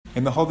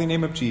In the holy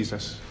name of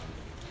Jesus,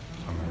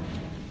 amen.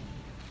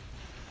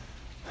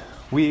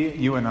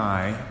 You and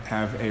I,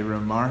 have a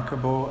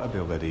remarkable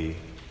ability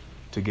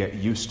to get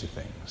used to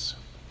things.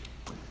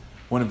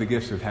 One of the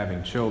gifts of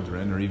having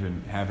children, or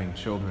even having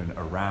children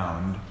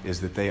around,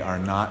 is that they are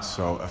not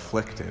so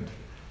afflicted.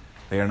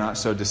 They are not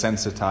so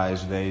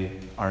desensitized. They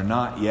are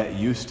not yet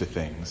used to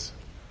things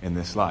in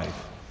this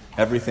life.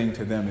 Everything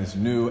to them is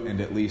new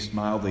and at least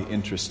mildly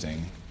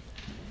interesting.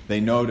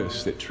 They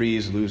notice that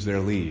trees lose their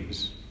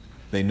leaves.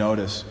 They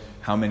notice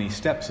how many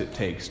steps it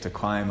takes to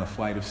climb a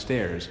flight of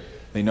stairs.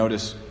 They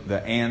notice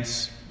the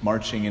ants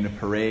marching in a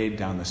parade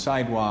down the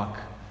sidewalk.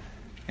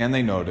 And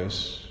they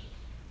notice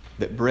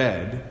that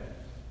bread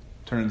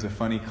turns a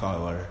funny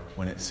color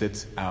when it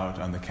sits out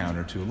on the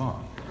counter too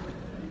long.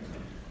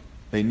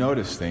 They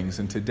notice things,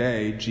 and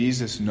today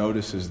Jesus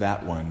notices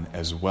that one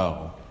as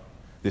well.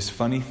 This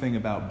funny thing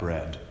about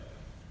bread,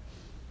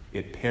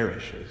 it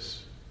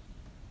perishes.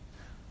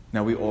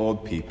 Now we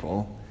old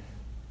people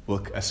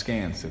look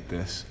askance at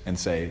this and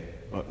say,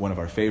 one of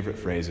our favorite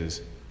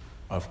phrases,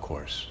 of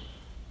course.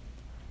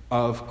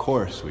 Of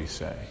course, we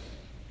say.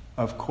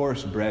 Of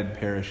course bread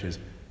perishes.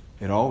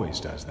 It always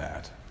does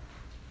that.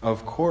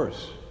 Of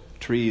course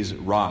trees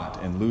rot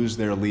and lose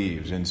their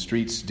leaves, and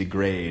streets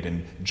degrade,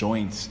 and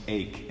joints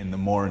ache in the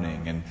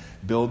morning, and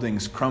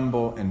buildings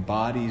crumble, and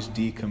bodies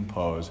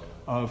decompose.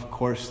 Of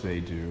course they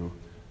do.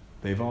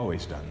 They've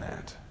always done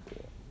that.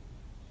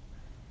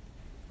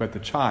 But the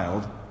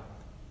child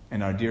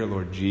and our dear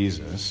Lord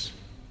Jesus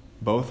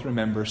both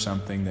remember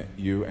something that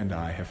you and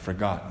I have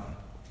forgotten.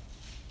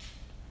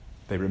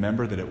 They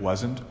remember that it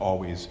wasn't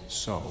always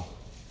so.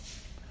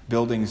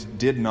 Buildings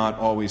did not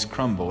always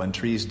crumble, and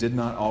trees did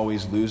not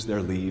always lose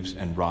their leaves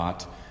and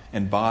rot,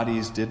 and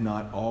bodies did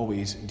not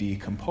always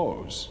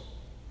decompose.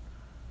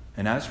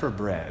 And as for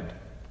bread,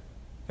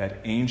 that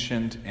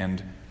ancient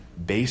and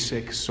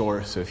basic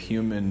source of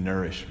human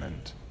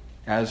nourishment,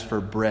 as for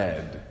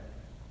bread,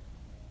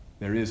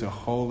 there is a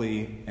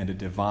holy and a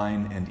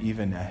divine and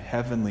even a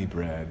heavenly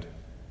bread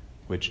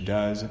which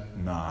does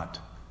not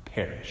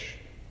perish.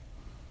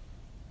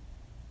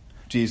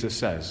 Jesus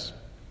says,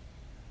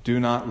 "Do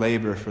not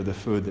labor for the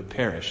food that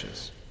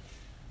perishes,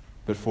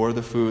 but for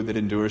the food that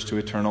endures to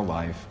eternal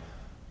life,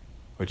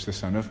 which the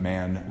Son of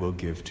Man will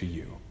give to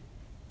you."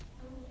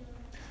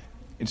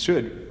 It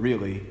should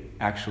really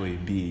actually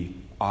be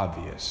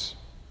obvious.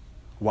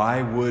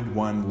 Why would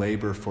one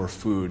labor for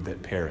food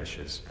that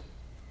perishes?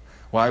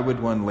 Why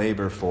would one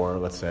labor for,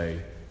 let's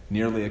say,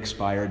 nearly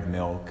expired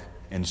milk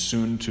and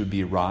soon to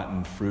be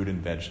rotten fruit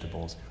and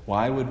vegetables?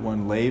 Why would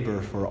one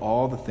labor for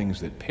all the things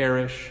that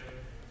perish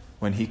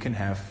when he can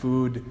have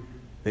food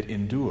that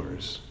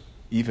endures,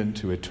 even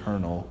to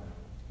eternal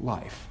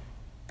life?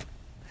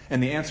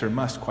 And the answer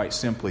must quite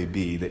simply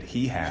be that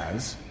he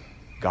has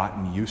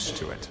gotten used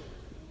to it.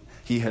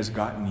 He has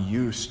gotten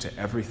used to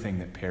everything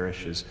that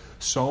perishes,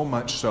 so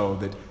much so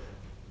that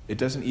it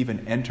doesn't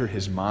even enter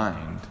his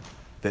mind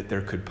that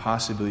there could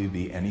possibly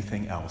be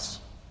anything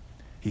else.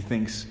 He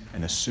thinks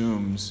and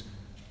assumes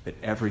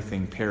that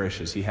everything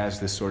perishes. He has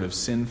this sort of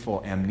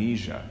sinful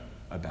amnesia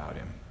about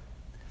him.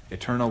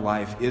 Eternal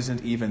life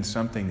isn't even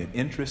something that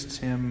interests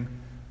him,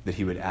 that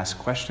he would ask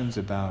questions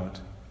about,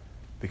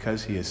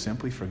 because he has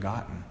simply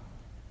forgotten.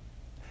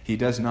 He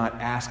does not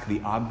ask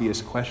the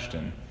obvious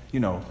question,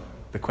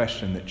 the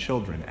question that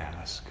children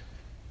ask.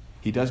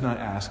 He does not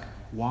ask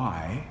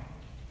why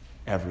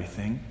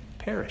everything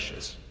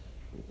perishes.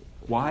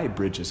 Why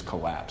bridges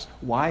collapse?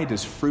 Why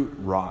does fruit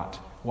rot?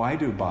 Why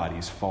do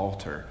bodies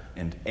falter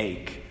and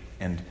ache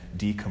and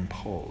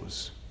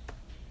decompose?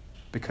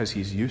 Because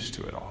he's used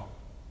to it all.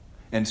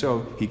 And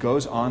so he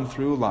goes on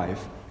through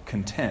life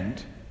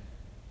content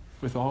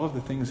with all of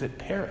the things that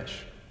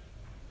perish.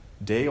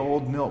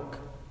 Day-old milk,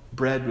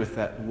 bread with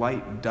that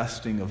light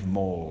dusting of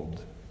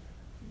mold,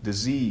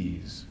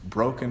 disease,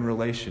 broken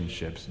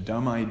relationships,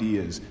 dumb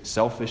ideas,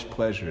 selfish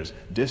pleasures,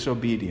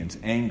 disobedience,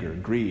 anger,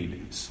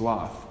 greed,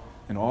 sloth,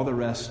 and all the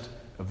rest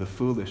of the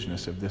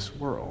foolishness of this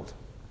world.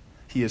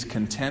 He is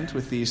content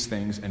with these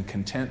things and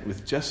content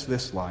with just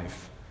this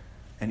life.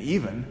 And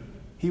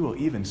he will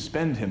even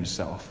spend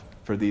himself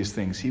for these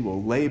things. He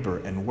will labor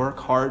and work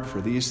hard for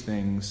these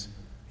things,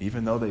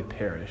 even though they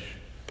perish,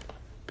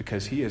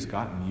 because he has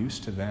gotten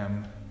used to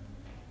them,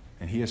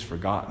 and he has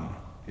forgotten,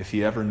 if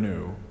he ever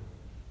knew,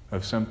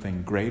 of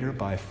something greater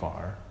by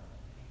far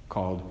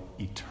called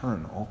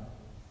eternal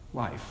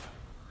life.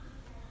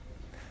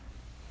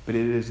 But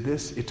it is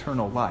this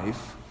eternal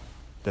life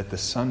that the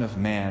Son of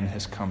Man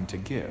has come to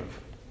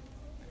give.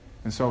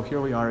 And so here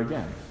we are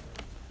again,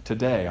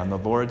 today, on the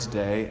Lord's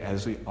Day,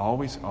 as we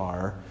always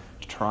are,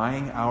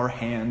 trying our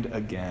hand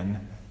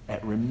again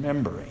at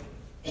remembering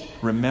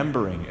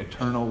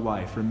eternal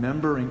life,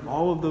 remembering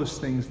all of those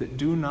things that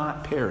do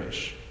not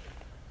perish,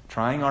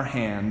 trying our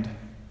hand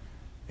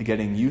at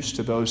getting used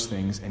to those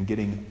things and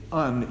getting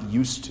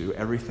unused to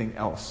everything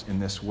else in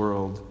this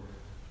world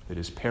that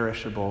is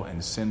perishable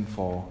and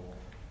sinful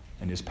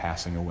and is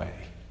passing away.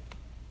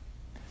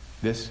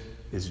 This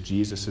is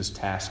Jesus'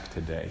 task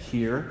today,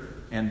 here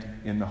and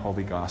in the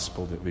Holy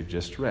Gospel that we've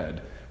just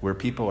read. where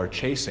people are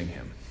chasing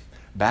him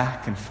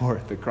back and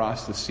forth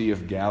across the Sea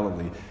of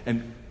Galilee.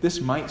 And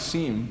this might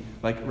seem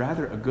like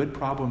rather a good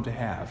problem to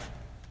have.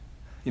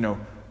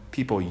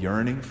 People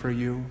yearning for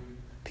you,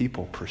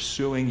 people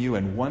pursuing you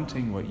and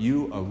wanting what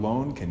you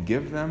alone can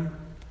give them.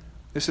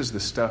 This is the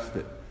stuff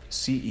that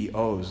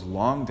CEOs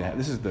long to have.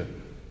 This is the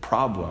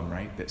problem,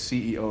 right, that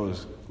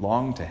CEOs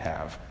long to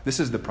have. This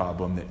is the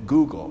problem that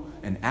Google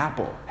and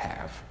Apple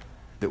have,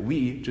 that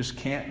we just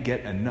can't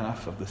get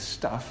enough of the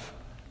stuff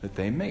that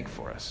they make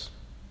for us.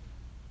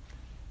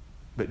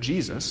 But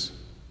Jesus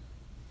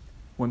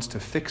wants to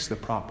fix the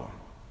problem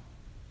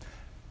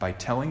by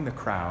telling the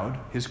crowd,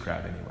 his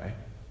crowd anyway,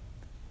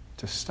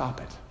 to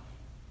stop it,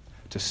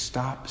 to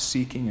stop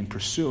seeking and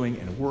pursuing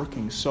and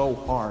working so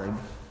hard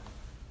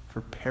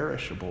for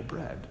perishable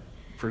bread,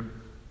 for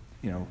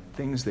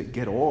things that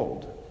get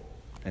old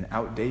and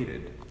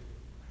outdated.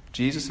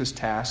 Jesus'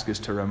 task is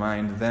to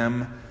remind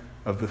them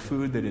of the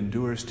food that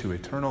endures to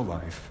eternal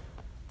life,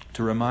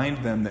 to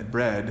remind them that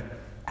bread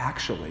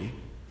actually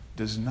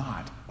does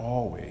not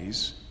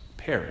always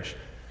perish.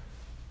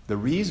 The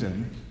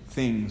reason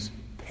things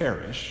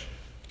perish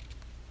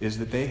is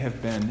that they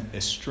have been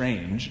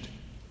estranged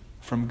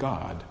from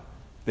God.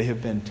 They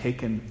have been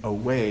taken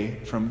away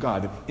from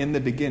God. In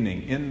the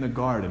beginning, in the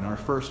garden, our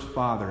first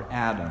father,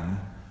 Adam,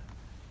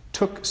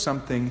 took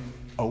something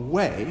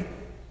away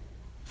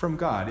from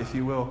God. If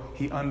you will,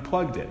 he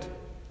unplugged it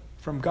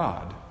from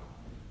God.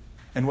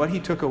 And what he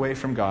took away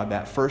from God,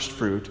 that first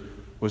fruit,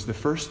 was the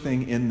first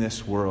thing in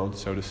this world,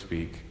 so to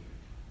speak,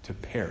 to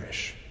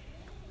perish.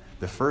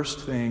 The first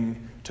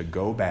thing to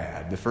go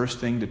bad. The first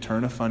thing to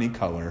turn a funny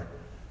color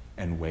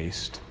and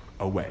waste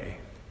away.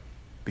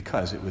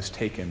 Because it was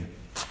taken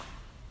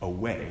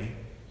away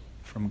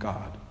from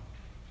God.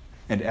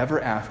 And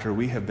ever after,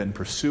 we have been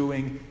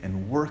pursuing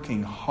and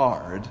working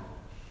hard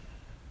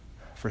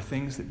for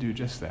things that do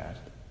just that.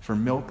 For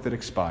milk that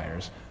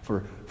expires,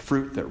 for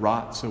fruit that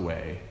rots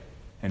away,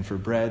 and for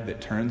bread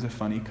that turns a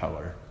funny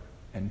color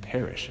and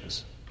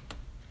perishes.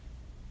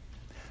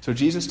 So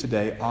Jesus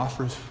today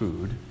offers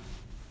food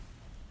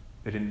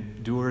that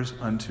endures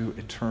unto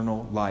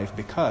eternal life,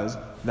 because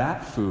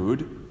that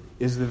food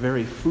is the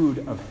very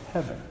food of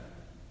heaven.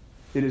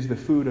 It is the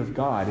food of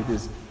God. It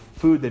is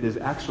food that is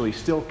actually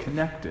still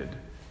connected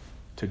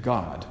to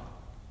God.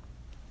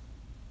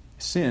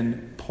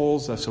 Sin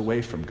pulls us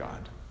away from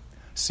God.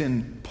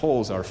 Sin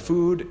pulls our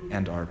food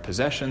and our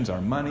possessions,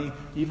 our money,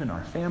 even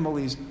our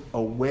families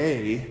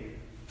away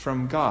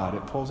from God.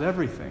 It pulls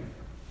everything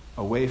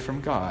away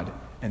from God,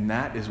 and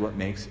that is what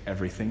makes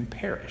everything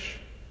perish.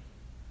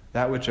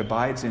 That which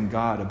abides in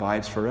God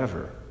abides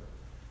forever,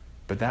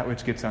 but that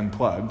which gets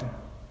unplugged,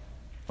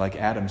 like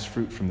Adam's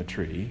fruit from the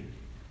tree,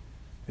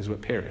 is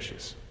what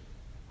perishes.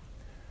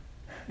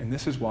 And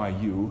this is why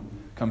you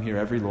come here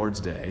every Lord's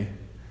Day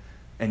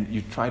and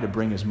you try to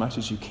bring as much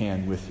as you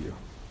can with you.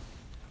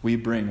 We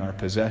bring our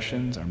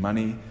possessions, our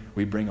money.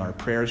 We bring our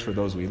prayers for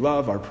those we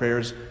love, our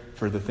prayers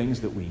for the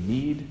things that we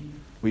need.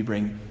 We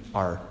bring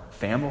our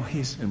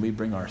families and we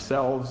bring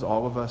ourselves,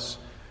 all of us,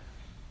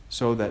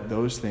 so that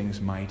those things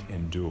might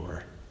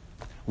endure.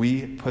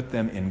 We put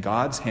them in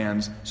God's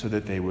hands so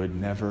that they would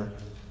never,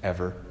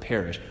 ever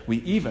perish. We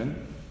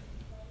even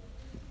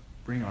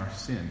bring our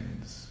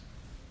sins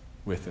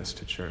with us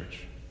to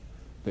church,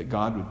 that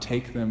God would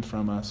take them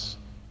from us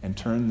and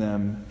turn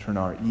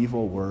our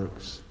evil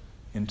works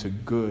into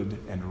good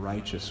and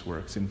righteous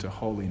works, into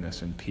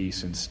holiness and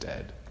peace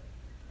instead.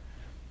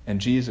 And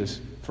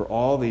Jesus, for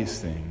all these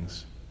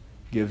things,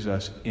 gives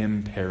us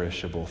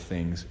imperishable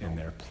things in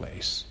their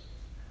place.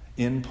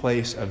 In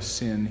place of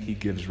sin, he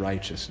gives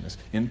righteousness.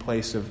 In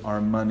place of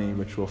our money,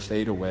 which will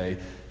fade away,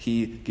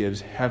 he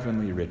gives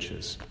heavenly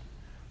riches.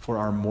 For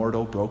our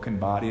mortal, broken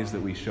bodies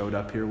that we showed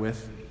up here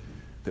with,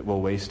 that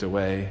will waste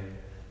away,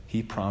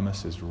 he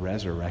promises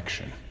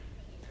resurrection.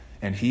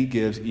 And he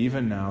gives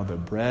even now the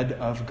bread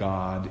of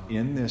God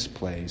in this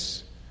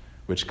place,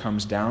 which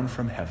comes down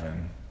from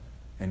heaven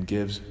and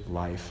gives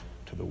life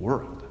to the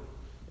world.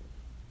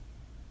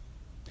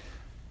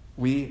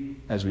 We,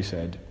 as we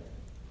said,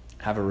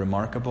 have a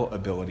remarkable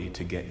ability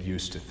to get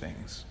used to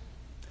things.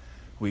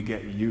 We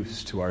get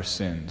used to our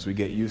sins. We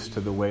get used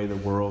to the way the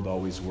world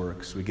always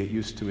works. We get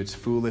used to its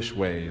foolish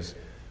ways.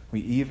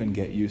 We even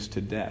get used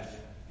to death.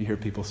 You hear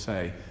people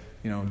say,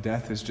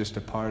 death is just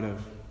a part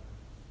of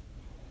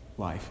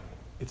life.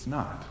 It's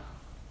not.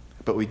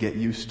 But we get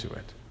used to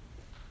it.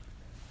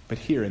 But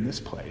here in this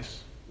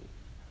place,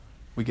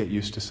 we get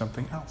used to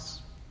something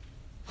else.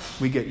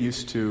 We get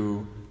used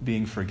to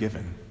being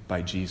forgiven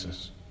by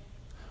Jesus.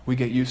 We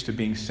get used to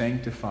being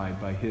sanctified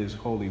by his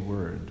holy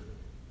word.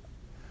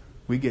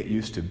 We get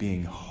used to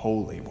being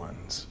holy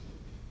ones.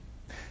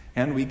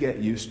 And we get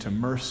used to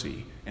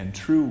mercy and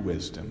true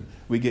wisdom.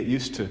 We get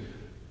used to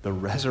the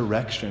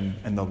resurrection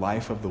and the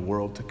life of the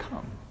world to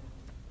come.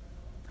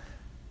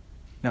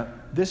 Now,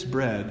 this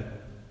bread,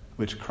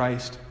 which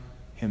Christ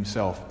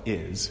himself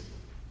is,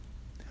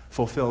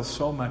 fulfills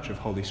so much of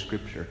Holy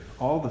Scripture.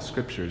 All the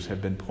Scriptures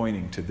have been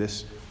pointing to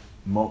this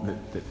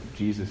that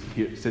Jesus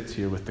sits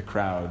here with the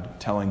crowd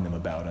telling them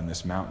about on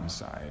this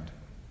mountainside.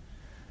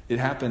 It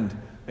happened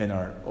in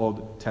our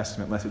Old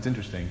Testament lesson. It's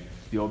interesting.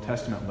 The Old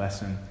Testament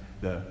lesson,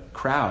 the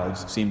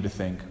crowds seem to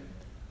think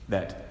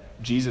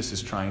that Jesus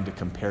is trying to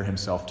compare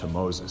himself to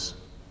Moses.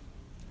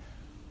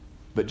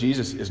 But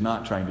Jesus is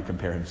not trying to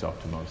compare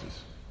himself to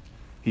Moses.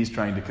 He's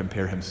trying to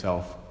compare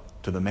himself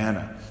to the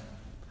manna,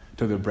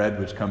 to the bread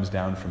which comes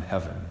down from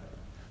heaven.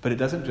 But it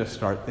doesn't just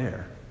start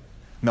there.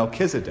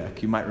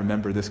 Melchizedek, you might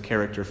remember this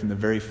character from the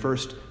very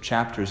first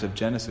chapters of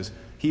Genesis.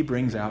 He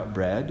brings out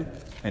bread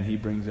and he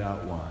brings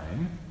out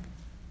wine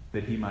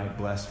that he might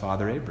bless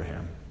Father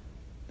Abraham.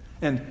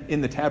 And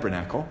in the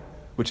tabernacle,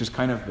 which is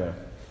kind of the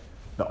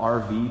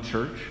RV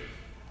church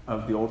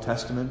of the Old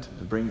Testament,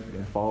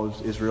 it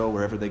follows Israel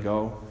wherever they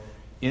go.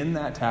 In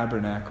that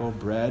tabernacle,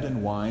 bread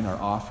and wine are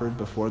offered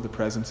before the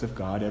presence of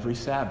God every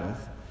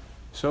Sabbath,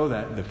 so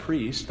that the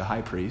priest, the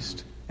high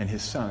priest, and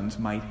his sons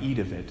might eat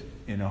of it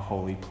in a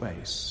holy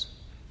place.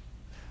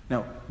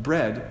 Now,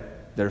 bread,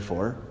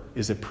 therefore,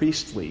 is a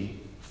priestly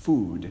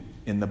food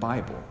in the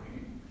Bible.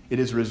 It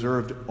is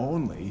reserved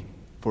only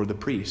for the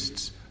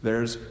priests,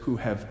 those who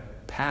have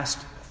passed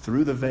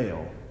through the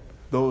veil,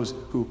 those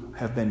who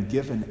have been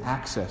given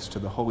access to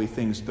the holy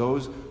things,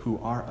 those who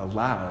are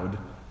allowed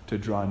to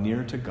draw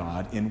near to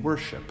God in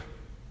worship.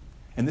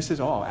 And this is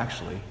all,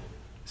 actually,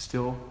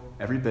 still,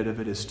 every bit of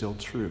it is still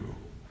true.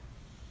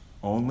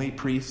 Only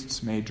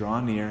priests may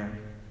draw near,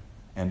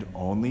 and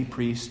only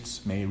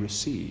priests may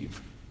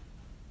receive.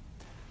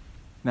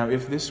 Now,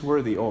 if this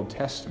were the Old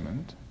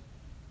Testament,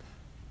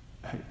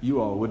 you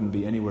all wouldn't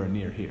be anywhere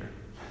near here.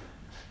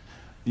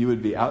 You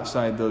would be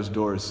outside those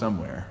doors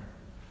somewhere,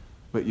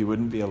 but you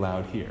wouldn't be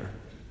allowed here.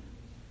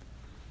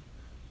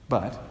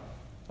 But,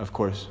 of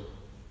course,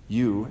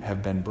 you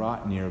have been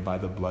brought near by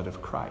the blood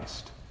of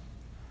Christ.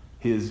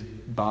 His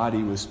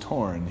body was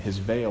torn, his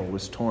veil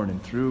was torn,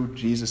 and through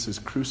Jesus'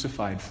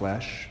 crucified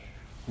flesh,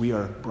 we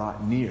are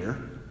brought near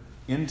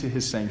into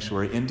his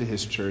sanctuary, into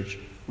his church.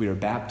 We are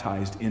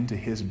baptized into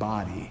his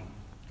body.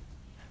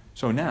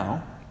 So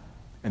now,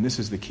 and this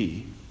is the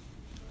key,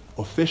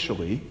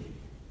 officially,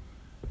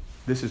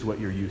 this is what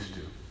you're used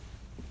to.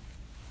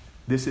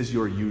 This is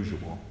your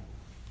usual.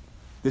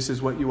 This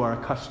is what you are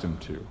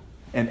accustomed to.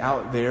 And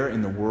out there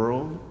in the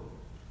world,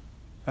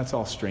 that's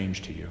all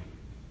strange to you.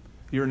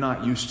 You're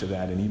not used to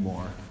that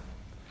anymore.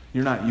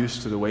 You're not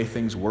used to the way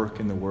things work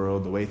in the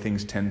world, the way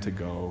things tend to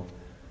go.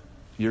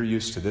 You're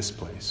used to this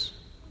place.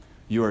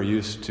 You are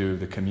used to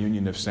the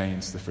communion of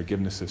saints, the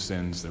forgiveness of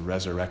sins, the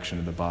resurrection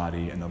of the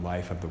body, and the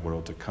life of the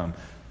world to come.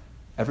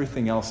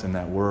 Everything else in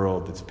that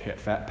world that's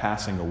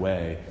passing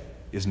away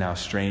is now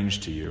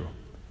strange to you.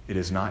 It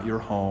is not your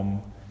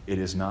home. It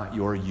is not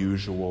your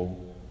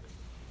usual.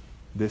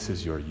 This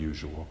is your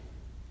usual.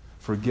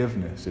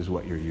 Forgiveness is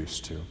what you're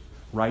used to.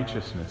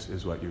 Righteousness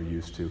is what you're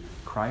used to.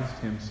 Christ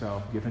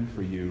himself given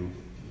for you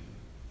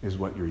is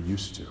what you're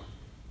used to.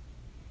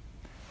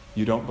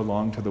 You don't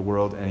belong to the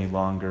world any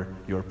longer.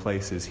 Your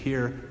place is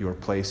here. Your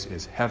place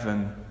is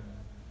heaven.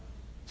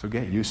 So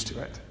get used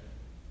to it.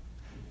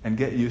 And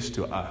get used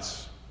to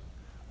us.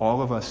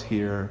 All of us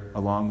here,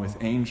 along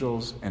with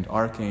angels and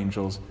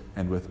archangels,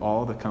 and with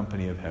all the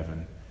company of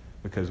heaven,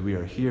 because we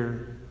are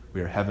here,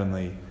 we are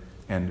heavenly,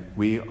 and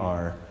we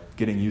are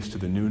getting used to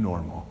the new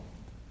normal,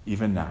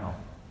 even now,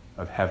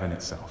 of heaven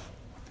itself.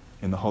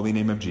 In the holy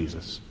name of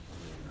Jesus,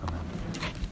 amen.